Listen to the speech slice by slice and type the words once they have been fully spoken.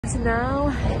So now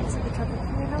it's at the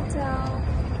Tropicana Hotel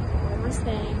where we're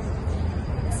staying.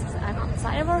 I'm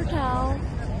outside of our hotel.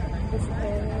 This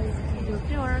is New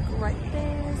York, right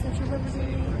there, Central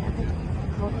Liberty, and then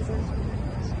what was it?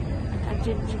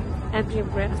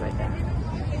 MGM Grand is right there.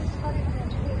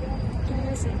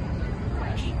 Amazing.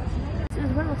 Gosh. This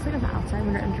is what it looks like on the outside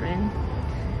when you're entering.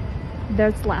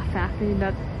 There's Laugh Factory.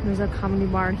 There's a comedy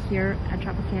bar here at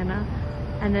Tropicana,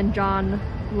 and then John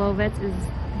Lovitz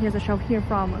he has a show here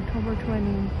from October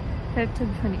 25th to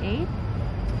the 28th.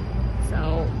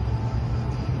 So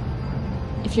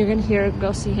if you're gonna hear,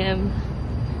 go see him.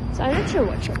 So I'm not sure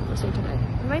what show we're seeing tonight.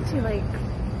 We might see like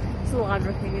there's a lot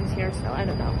of comedians here, so I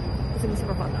don't know. It's gonna be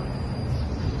super fun though.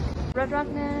 Red Rock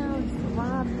now, it's the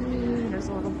lobby, there's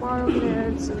a little bar over there,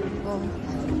 it's so beautiful.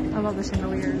 I love the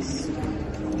chandeliers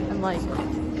and like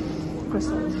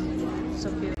crystals. So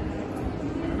beautiful.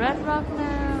 Red Rock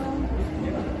now.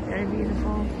 Very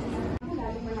beautiful.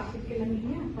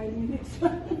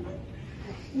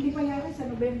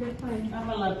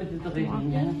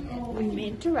 We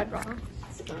made it to Red Rock.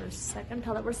 It's our second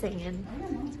hotel that we're staying in.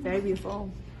 It's very beautiful.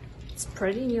 It's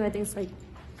pretty new. I think it's like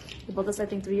we built this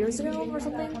 3 years ago or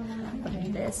something.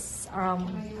 But this on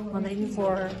the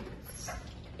for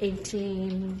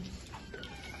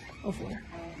 1804.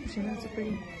 So that's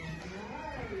pretty.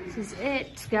 This is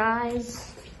it,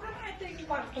 guys.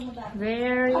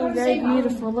 Very, very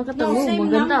beautiful. Look at the room.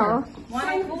 Maganda, oh.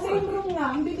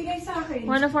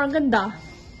 Wonderful, ang ganda.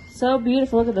 So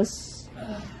beautiful. Look at this.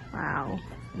 Wow.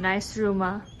 Nice room,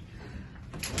 ah.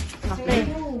 Okay.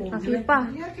 Laki pa.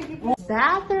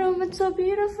 Bathroom. It's so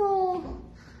beautiful.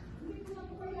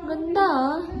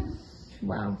 Ganda.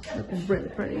 Wow. Looking really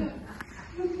pretty.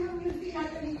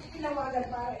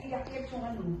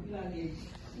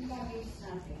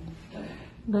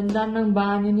 Ganda ng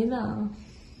banyo nila.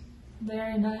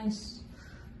 Very nice.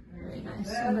 Very nice.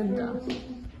 Ganda.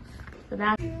 So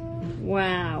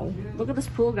wow. Look at this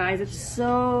pool, guys. It's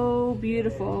so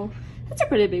beautiful. It's a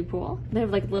pretty big pool. They have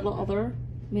like little other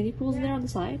mini pools there on the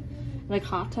side. Like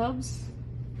hot tubs.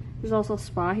 There's also a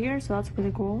spa here, so that's pretty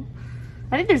cool.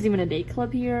 I think there's even a day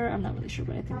club here. I'm not really sure,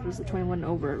 but I think there's a 21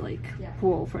 over like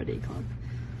pool for a day club.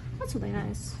 That's really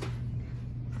nice.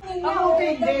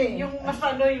 Okay din. Yung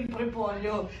masano yung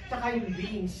repolyo, tsaka yung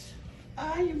beans.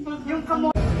 Yung kamo.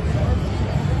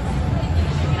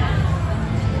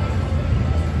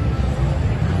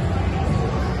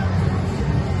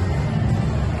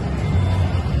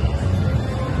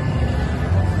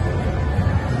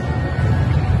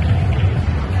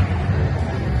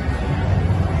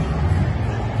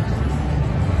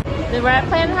 We're at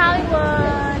Planet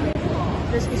Hollywood.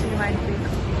 This is my creek.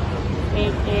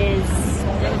 It is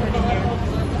here.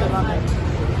 I love it.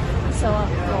 So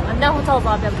cool. And the hotel's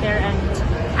lobby up there. And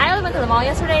I only went to the mall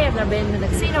yesterday. I've never been to the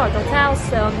casino or the hotel,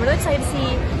 so I'm really excited to see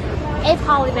if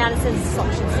Holly Madison's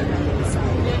selection scene. So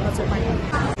that's what my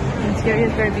And here is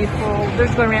very beautiful.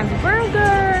 There's Gordon Ramsay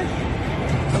burger,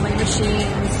 filling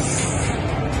machines,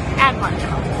 and lunch.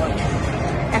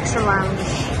 Extra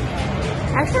lounge.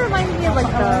 Actually reminds me of like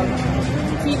the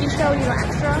TV show, you know,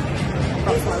 Extra,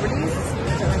 about celebrities.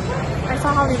 So, I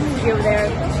saw how they over there.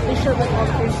 They showed like all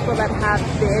the famous people that have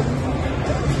been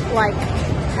like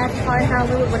at Planet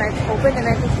Hollywood when I opened, and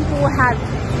I think people had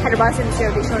a bus in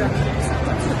there. They showed up.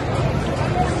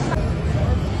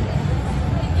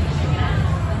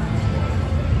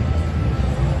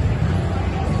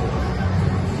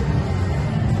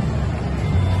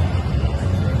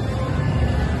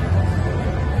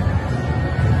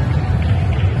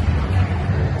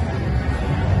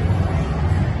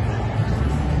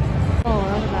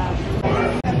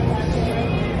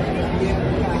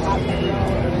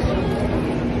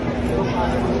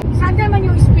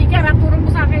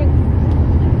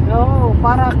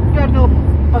 Para ano,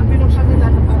 pag binuksan nila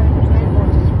na para yung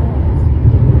boses mo.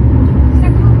 Sa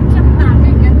group chat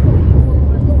namin, yan po.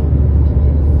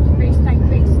 FaceTime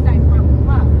pa.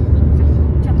 Sa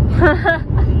group chat.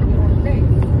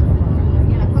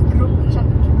 Group chat.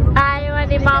 Ayaw nga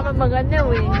ni Mama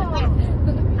maganaw eh.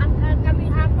 Ang kami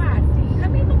apat.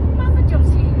 Kami Mama Joe,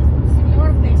 si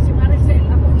Lourdes, si Maricel,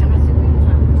 ako, tsaka si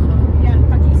Wilma. Yan,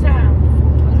 pag-isa.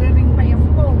 Magre-ring pa yung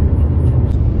phone.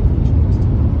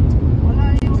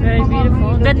 Very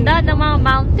beautiful. Ganda ng mga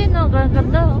mountain, no?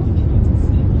 Ganda, oh.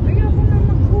 Ayoko na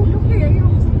maghulog eh.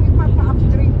 Ayoko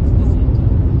ipapa-upgrade.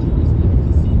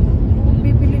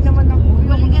 Bibili naman ako.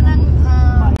 Ayoko na ng...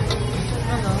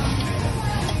 Ano?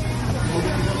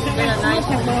 Ganda, nice.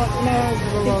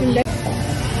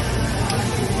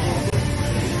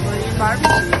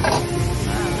 Barbie.